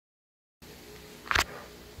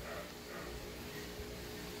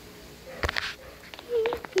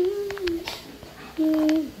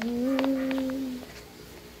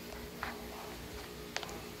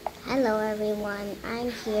everyone, I'm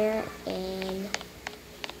here in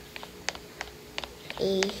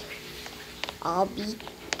a obby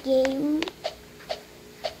game.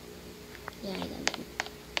 Yeah,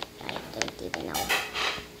 I don't even know.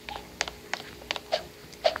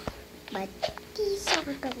 But these are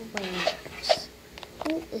the winners.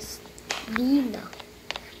 Who is Dina?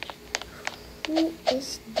 Who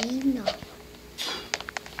is Dina?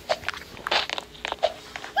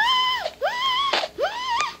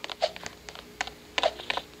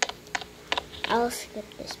 I'll skip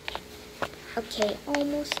this. Okay,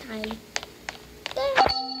 almost time. There.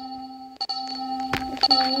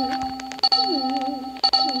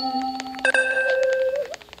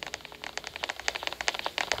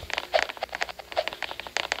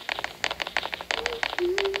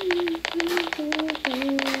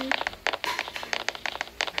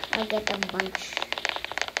 I'll get a bunch.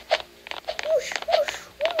 Whoosh, whoosh,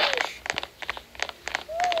 whoosh.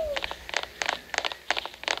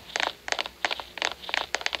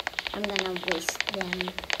 I'm gonna waste them.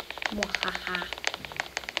 Mwahaha.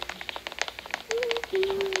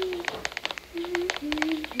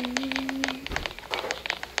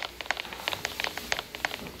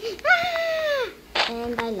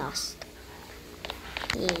 And I lost.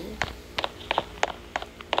 Yay.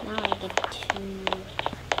 Now I get to...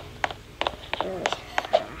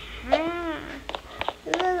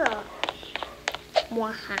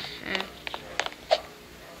 Mwahaha.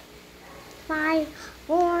 5,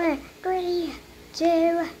 4, 3,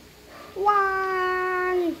 2,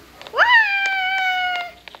 1.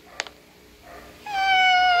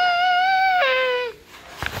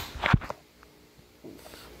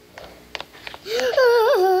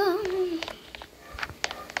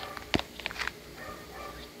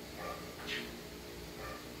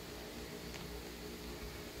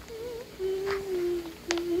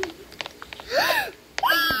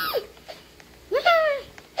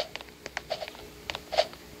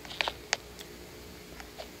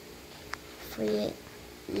 Free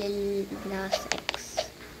Lil Nas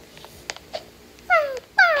X.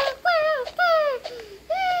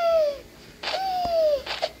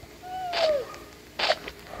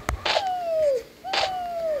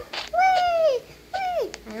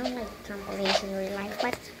 I don't like trampolines in real life,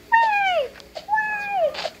 but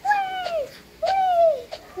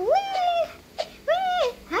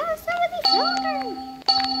how's somebody filming?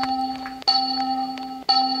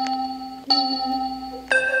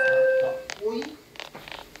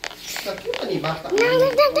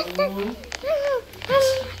 No.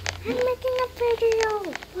 I'm making a video.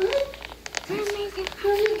 I'm making a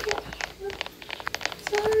video.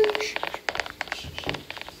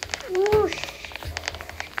 Whoosh.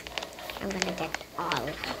 I'm gonna get all.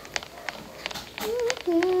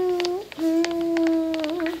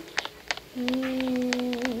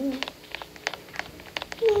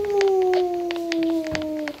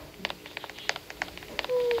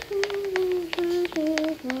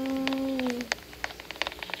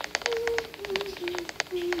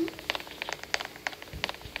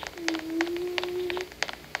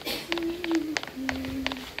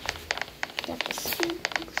 Get the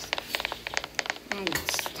seeds and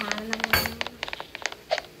stamina.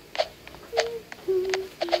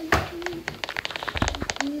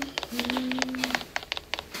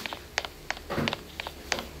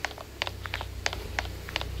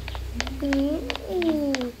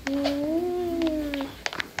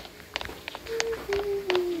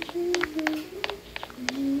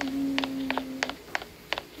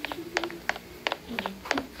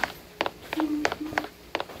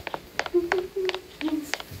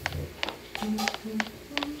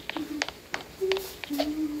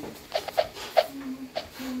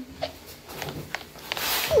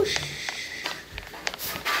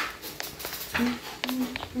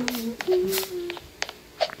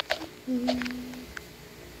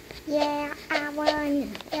 Yeah, I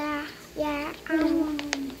won. Yeah, I won.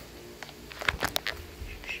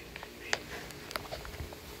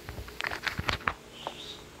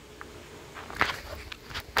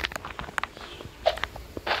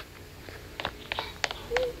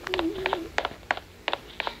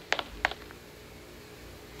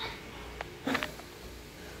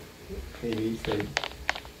 Maybe say.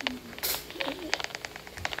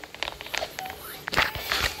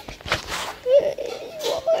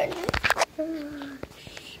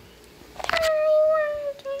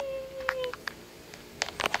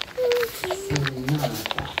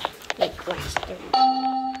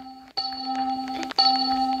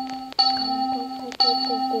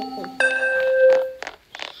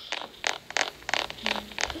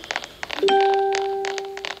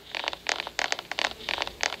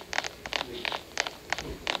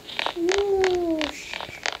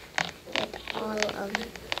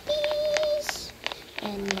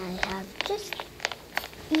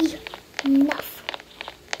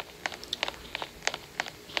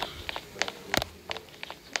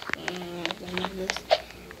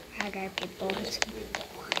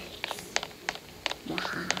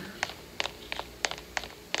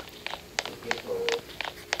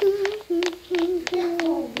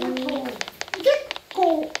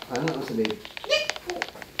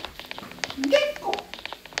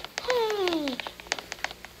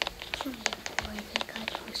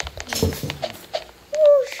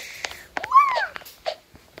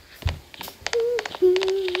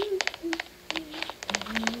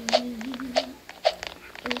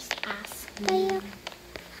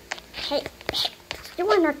 Hey, you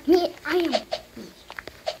are not me, I am me.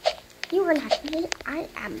 You are not me, I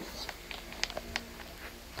am me.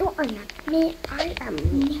 You are not me, I am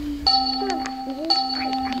me. You are not me, I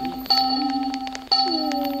am me.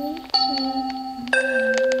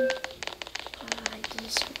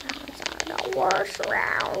 These rounds are the worst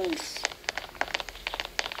rounds.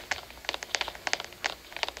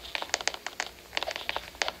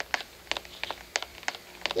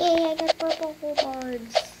 Yay, I got purple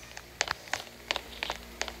boards.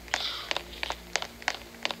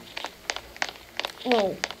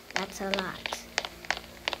 Whoa, that's a lot.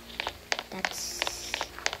 That's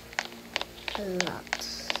a lot.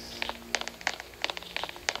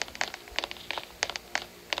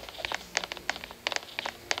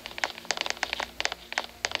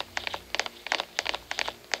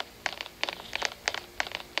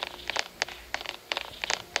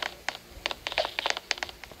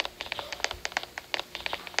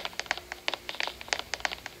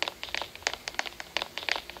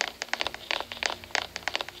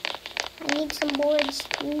 I need some boards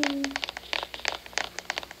too.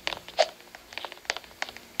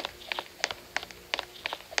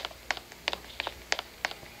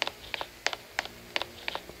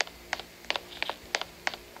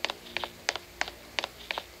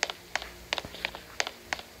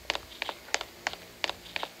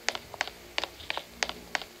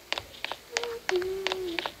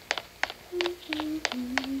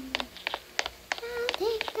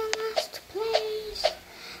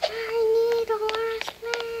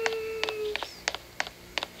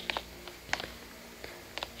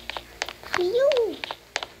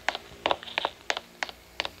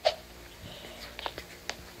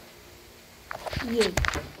 You.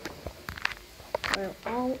 We're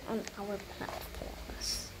all on our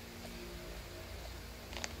platforms.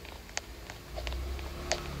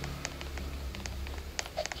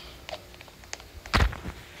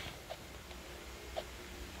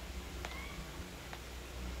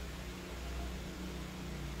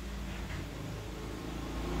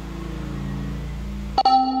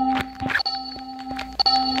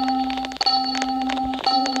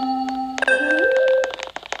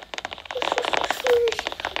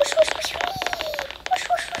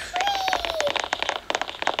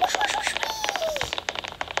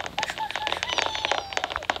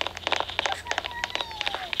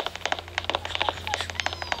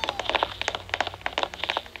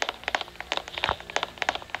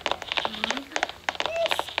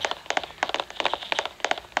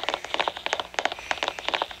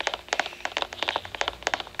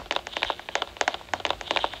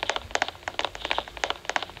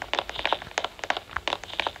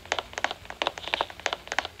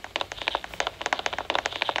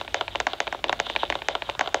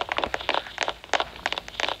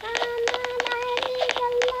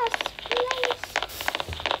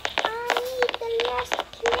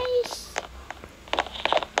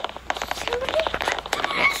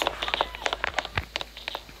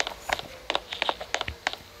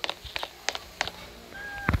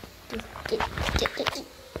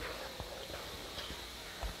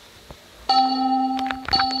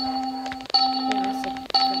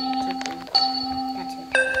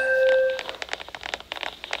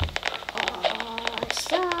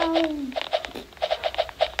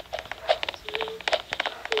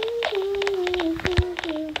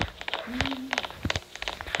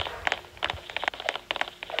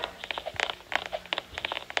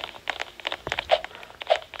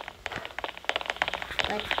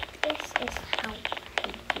 But this is how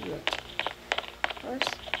I do it.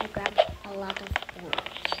 First, I grab a lot of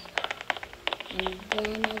boards, and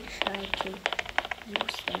then I try to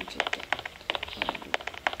use them to get in.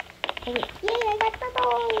 Oh wait, yay, I got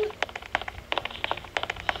purple!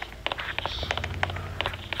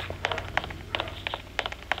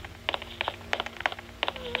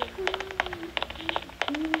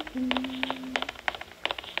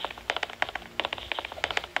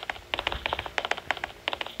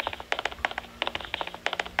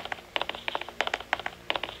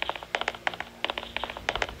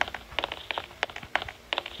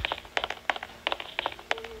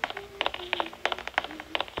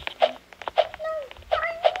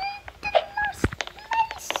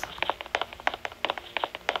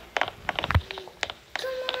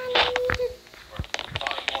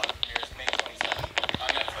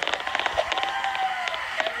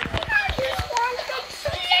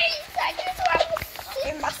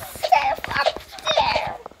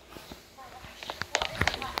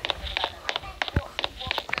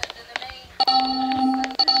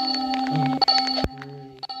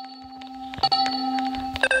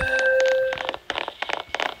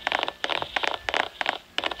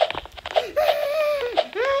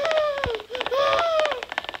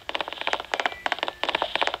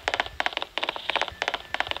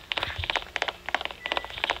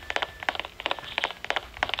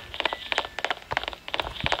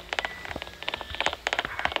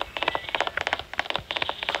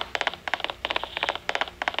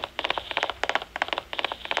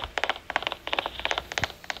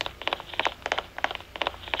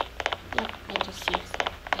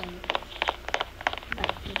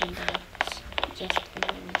 even though it's just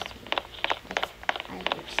annoys me. Like I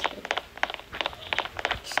will say,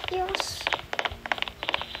 excuse.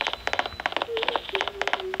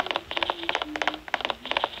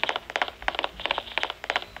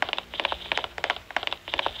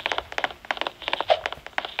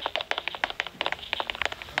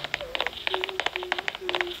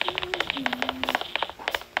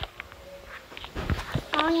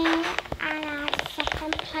 Oh yeah, I got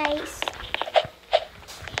second place.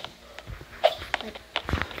 But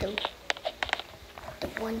the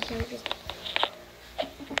one here is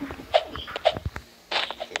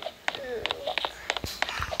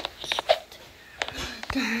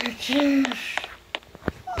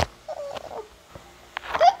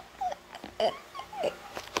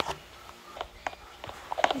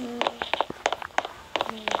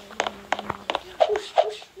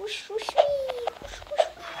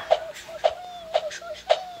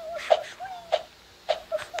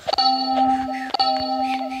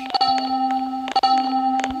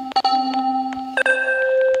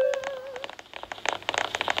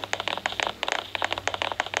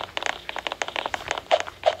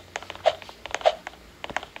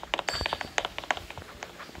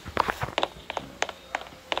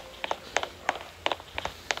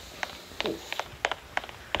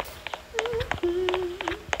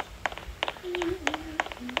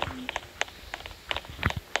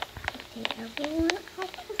everyone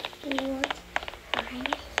out of board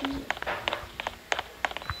right here.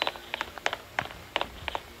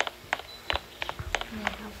 I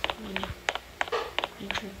have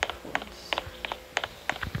 100 boards.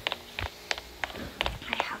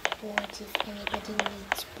 I have boards if anybody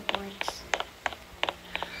needs boards.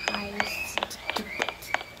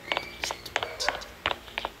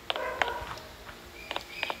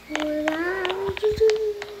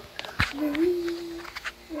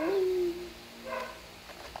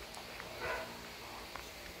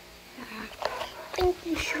 I think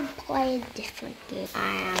we should play a different game.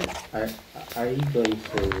 Are you going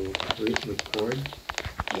to record?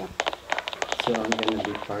 Yep. So I'm gonna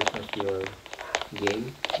be part of your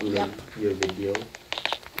game. Yep. Your video.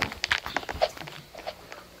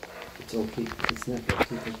 It's okay. It's not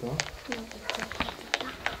okay to talk. No, it's okay to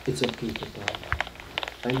talk. It's okay to talk.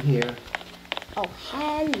 I'm here. Oh,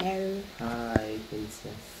 hello. Hi,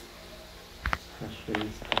 princess.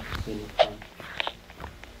 Fashionista uniform.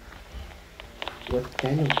 What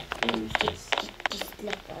kind of game is this? Just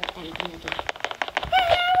look what I'm gonna do.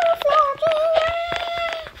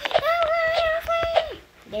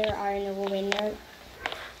 There are no winners.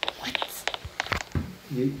 What?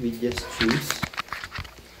 We just choose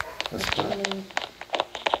a spot.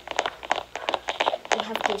 You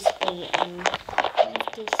have to stay on. You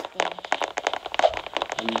have to stay.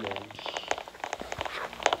 And then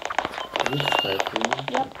are we starting?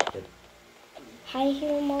 Yep. High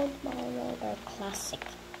hero mode, normal mode, or classic?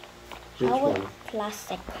 Which How one? about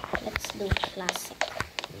classic? Let's do classic.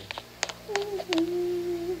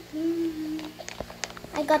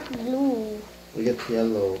 I got blue. We got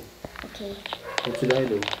yellow. Okay. What should I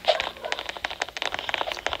do?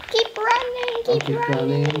 Keep running. I'll Keep keep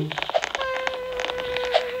running. running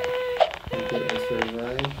until I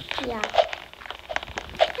survive. Yeah.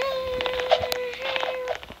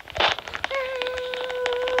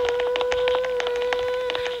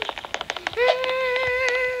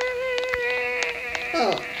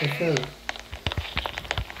 Oh, I fell.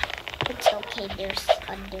 It's okay, there's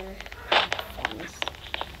other platforms.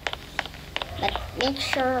 But make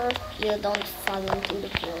sure you don't fall into the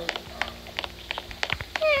void.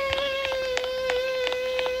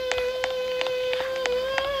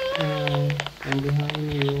 I'm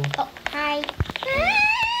behind you. Oh, hi. No,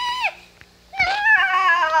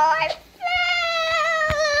 I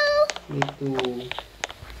fell. Me too.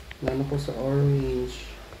 Nano ko sa orange.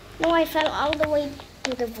 No, I fell all the way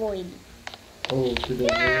to the void. Oh, to the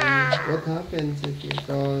void. What happens if you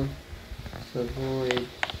fall the void?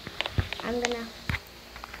 I'm gonna...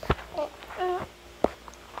 Oh, oh,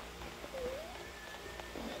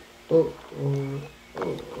 oh, oh,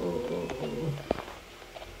 oh.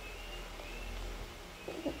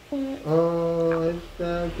 Oh, I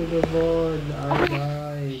fell to the void. I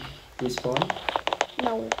died. Respawn?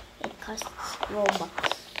 No, it costs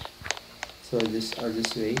Robux. So this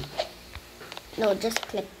way? No, just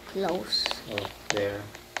click close. Oh, there.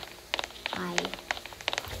 Hi.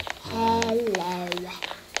 Hello.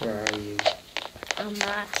 Where are you? I'm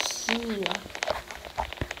not here.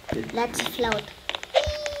 Did- Let's float.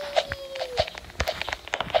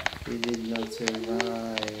 You did not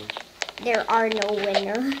survive. There are no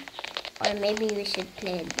winner. Or maybe we should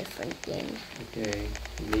play a different game. Okay,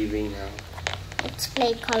 leaving now. Let's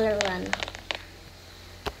play color run.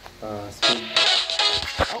 Speed.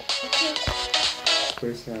 Oh, okay.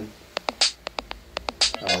 First one.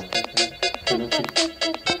 Okay. Penalty.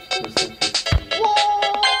 First one.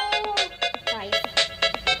 Whoa! 5.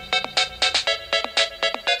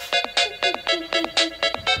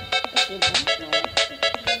 If you don't know what it is,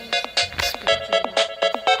 speed run.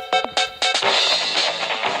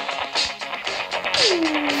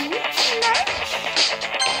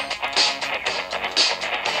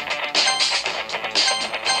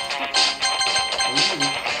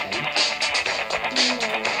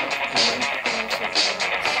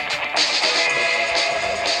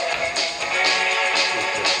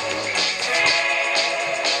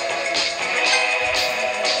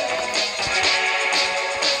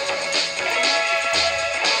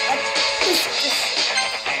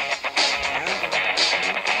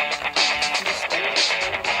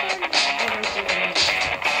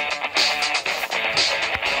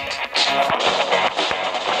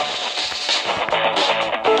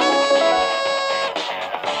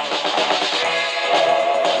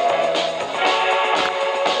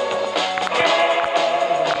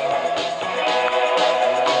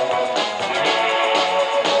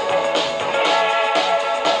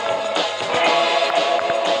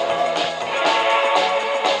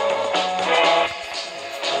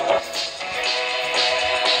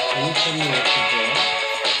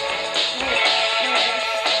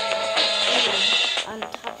 On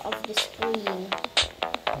top of the screen,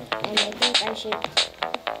 and I think I should.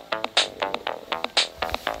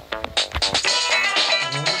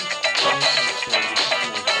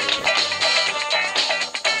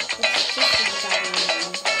 It's just a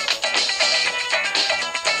diamond.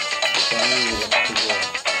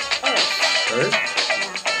 Oh, Earth?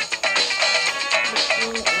 yeah. The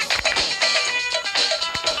screen is.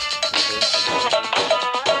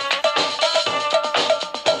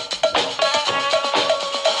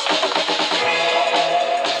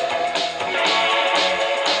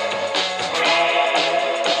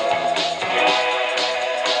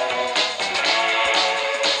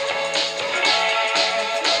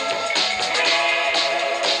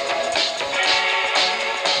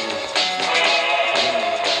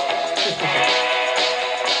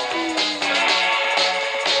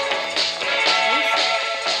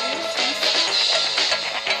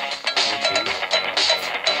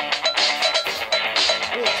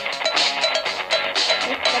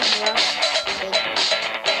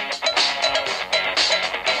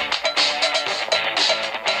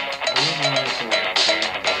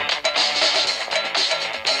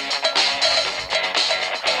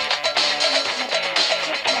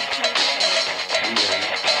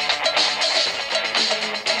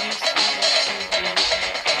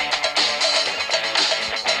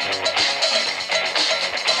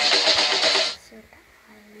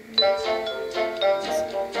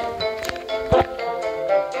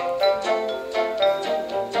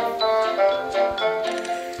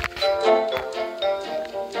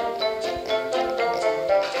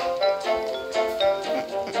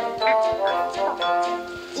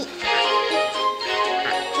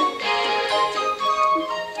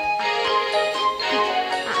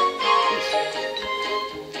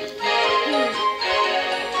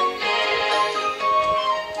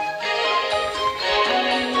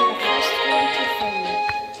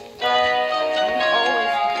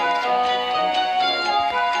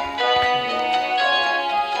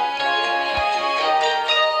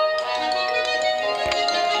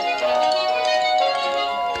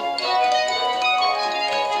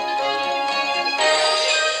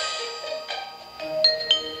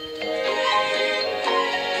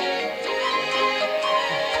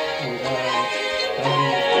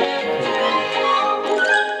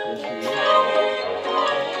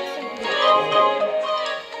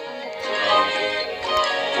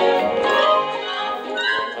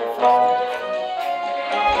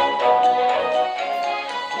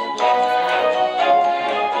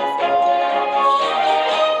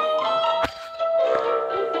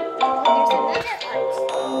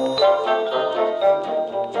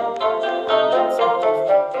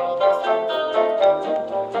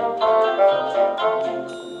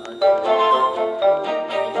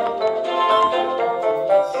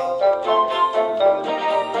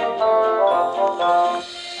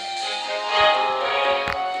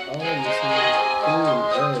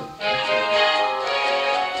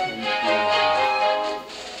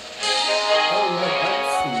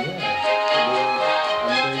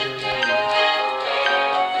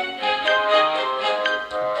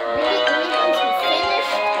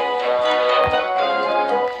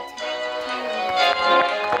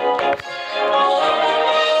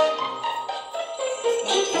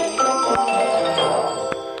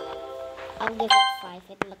 I'll give it 5.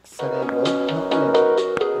 It looks Can I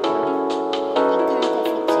vote?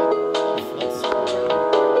 if it's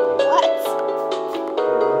what?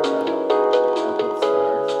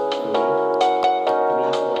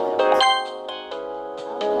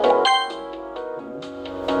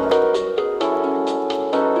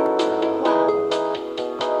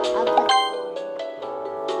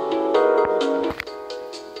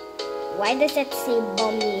 Why does it say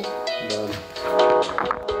Bummy?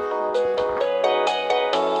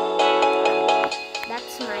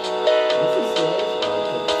 That's mine. This is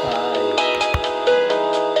yours.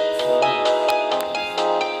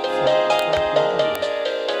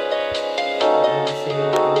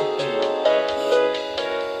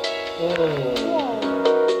 1, 2, 3.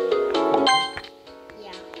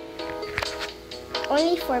 Yeah.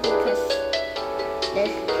 Only 4 because the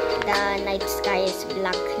night sky is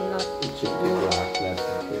black, not It should be black, not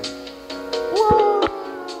okay. whoa.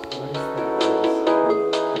 What is that?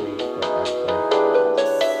 Wait for after.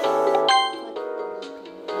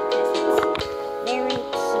 Because it's very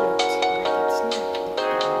cute, but it's not.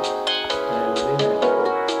 And winner.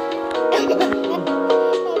 It's an Among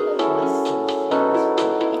Us.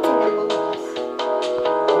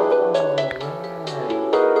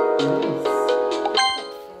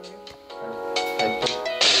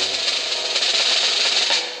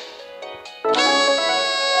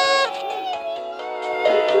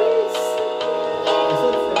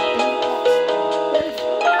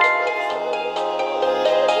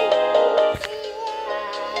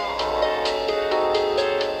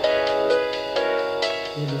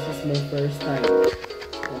 This is my first time, and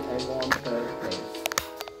I won 3rd place.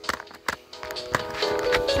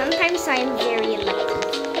 Sometimes I'm very lucky.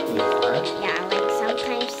 You are? Yeah, like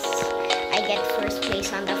sometimes I get first place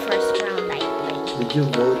on the first round I play. Did you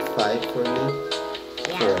vote 5 for me?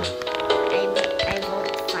 Yeah, 4. I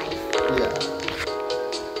vote 5. Yeah.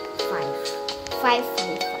 5. 5 for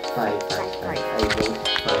me. 5. I vote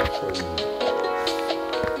 5 for you.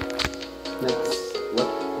 Next, what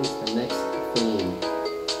is the next theme?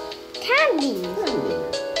 Candy. Candy.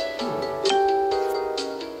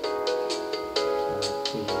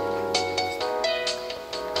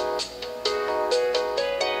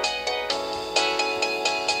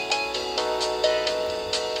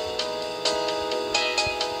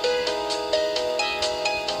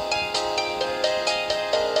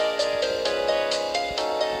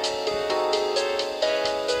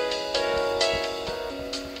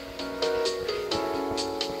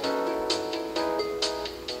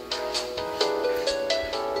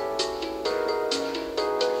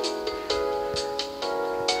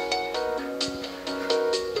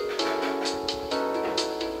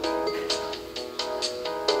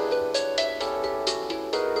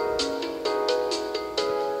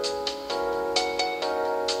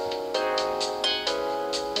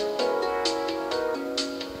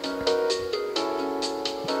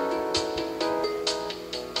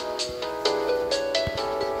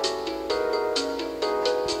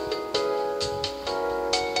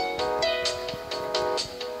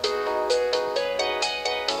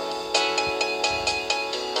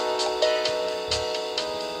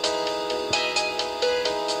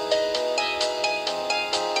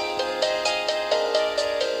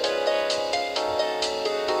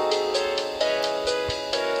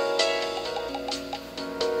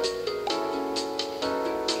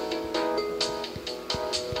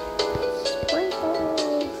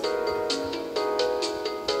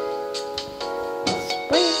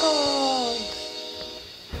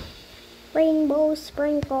 Rainbow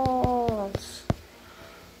sprinkles.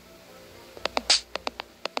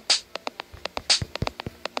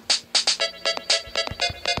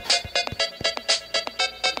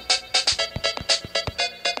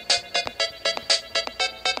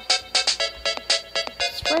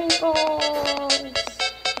 Sprinkles.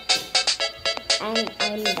 And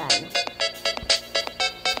I'm done.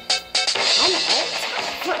 And it's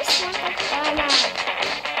first one of Ghana.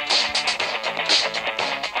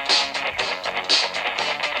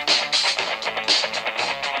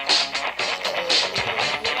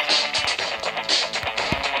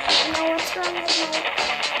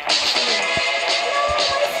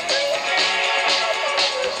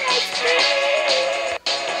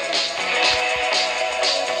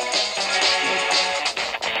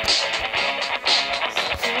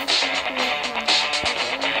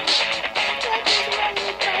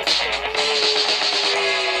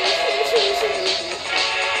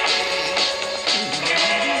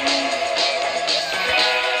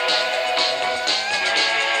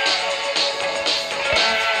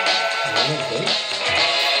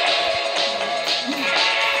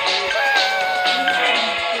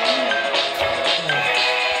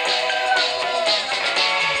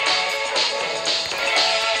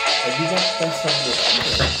 have the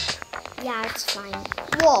speaker. Yeah, it's fine.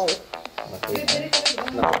 Whoa. Okay.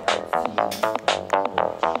 Now add seeds.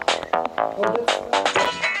 Oh, that's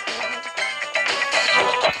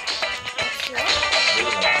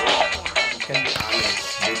you can be honest,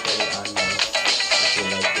 brutally honest, if you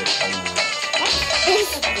like it or not.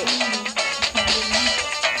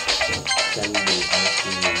 Can be, I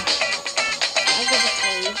see. I'll give it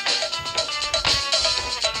 3.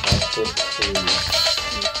 I'll put 3.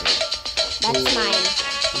 That's mine.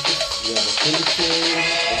 This is, you have a finishing,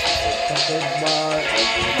 this is a chocolate bar,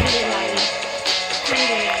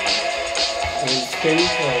 and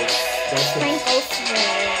sprinkles. Sprinkles snow.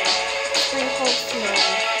 Sprinkles snow.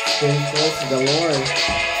 Sprinkles galore.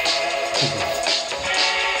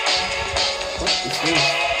 What is this?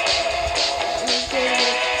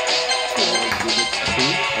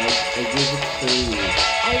 I give it 3.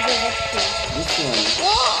 I give it 2. This one.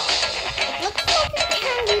 Whoa! It looks like a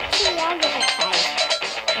candy tree. I'll give it 5.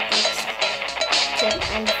 It looks cute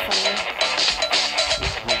and funny.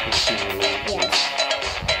 Yes.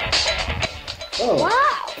 Oh,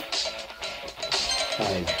 Wow! 5.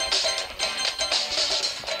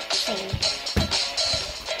 Same.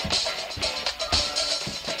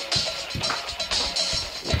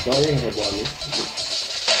 Sorry, Hebony.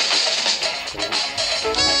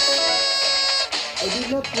 I did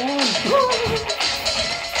not win. I did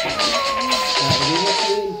not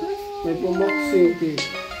win. May pumoksing.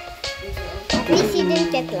 At least you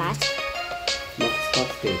didn't get last. Max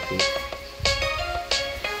Pass Cake.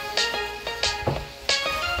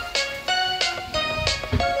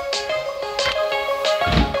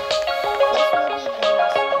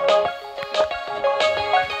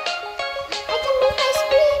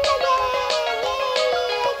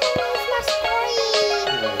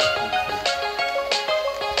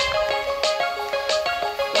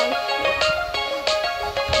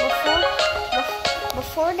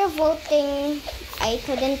 Before the voting, I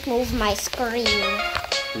couldn't move my screen.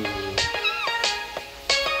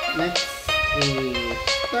 Next is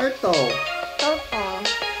turtle. Purple.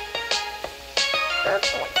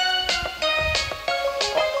 Purple.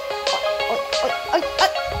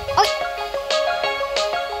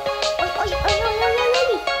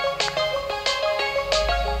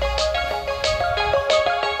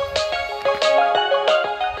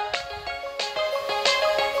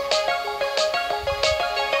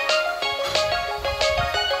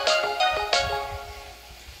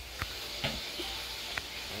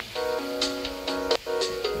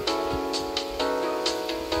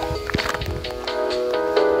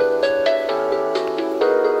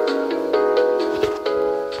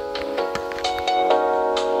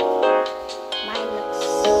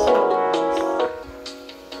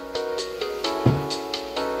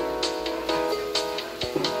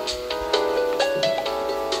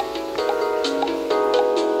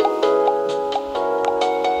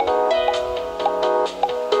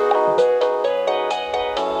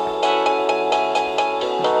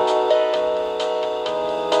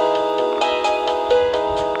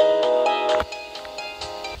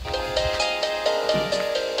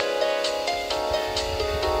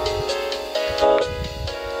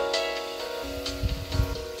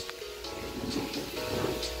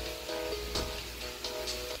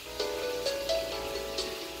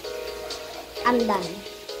 I'm done.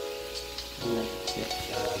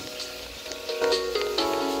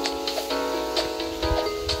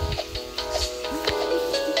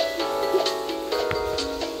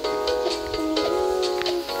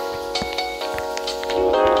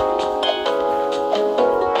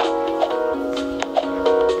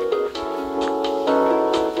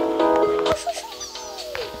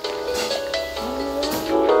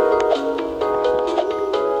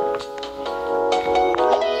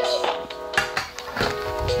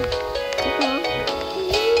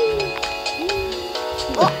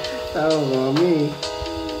 Oh, mommy.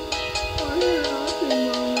 Why are you laughing,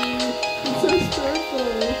 mommy? It says turtle.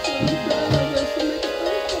 So I'm trying my best to make a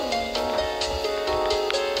turtle.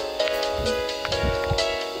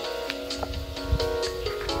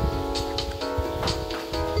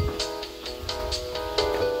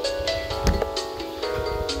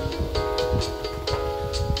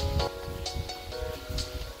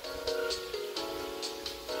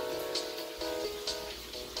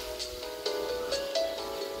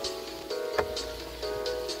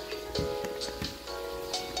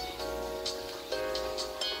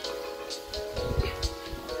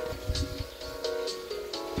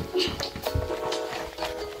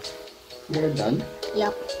 You're done?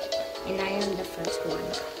 Yep. And I am the first one.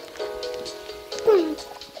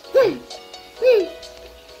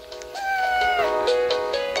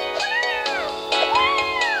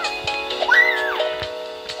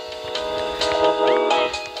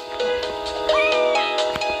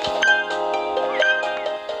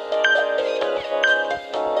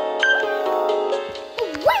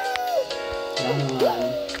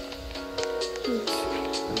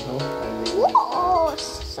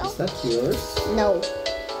 That's yours? No.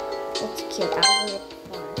 It's cute. I'll give it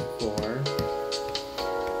 4.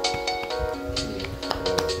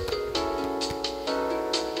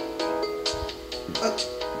 4.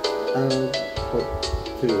 I'll put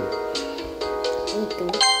 2. Me too.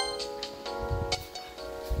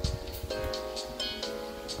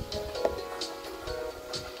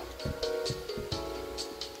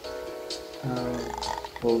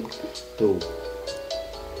 I'll put 2.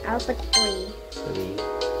 I'll put 3. 3.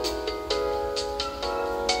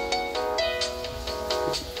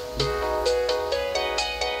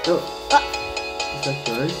 Oh, is that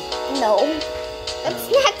yours? No. That's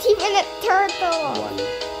not even a turtle. 1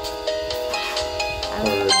 I'll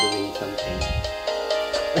for doing something.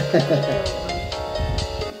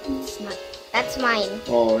 It's not. That's mine.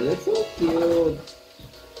 Oh, that's so cute.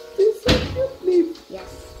 It's so cute, Leaf.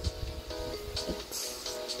 Yes.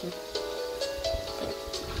 It's cute.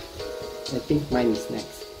 I think mine is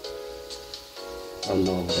next. Oh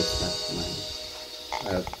no, that's not mine.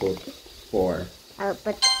 I'll put 4. I'll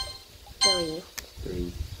put 3.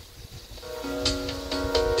 3.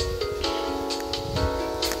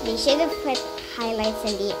 They should have put highlights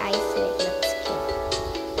in the eyes so it looks cute.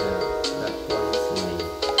 That one is mine.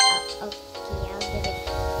 Okay, I'll give it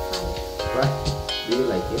 5. Right? Do you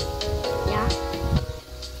like it? Yeah.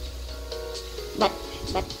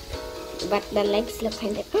 But the legs look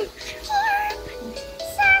kind of so cute.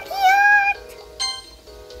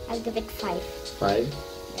 I'll give it 5. 5?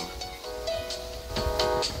 Yeah.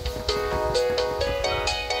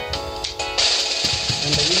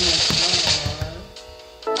 And the winners are...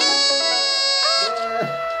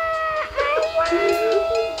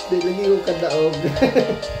 Dilagi ko kadaog.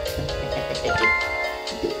 Okay, I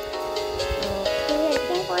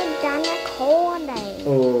think we're done recording.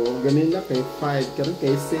 Oh, ganin na kay 5. Karon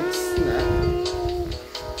kay 6 na.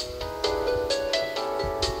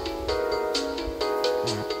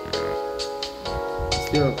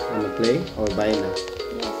 Still wanna play or bye na?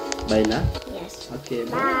 Yes. Bye na? Yes. Okay,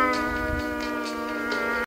 bye. Bye.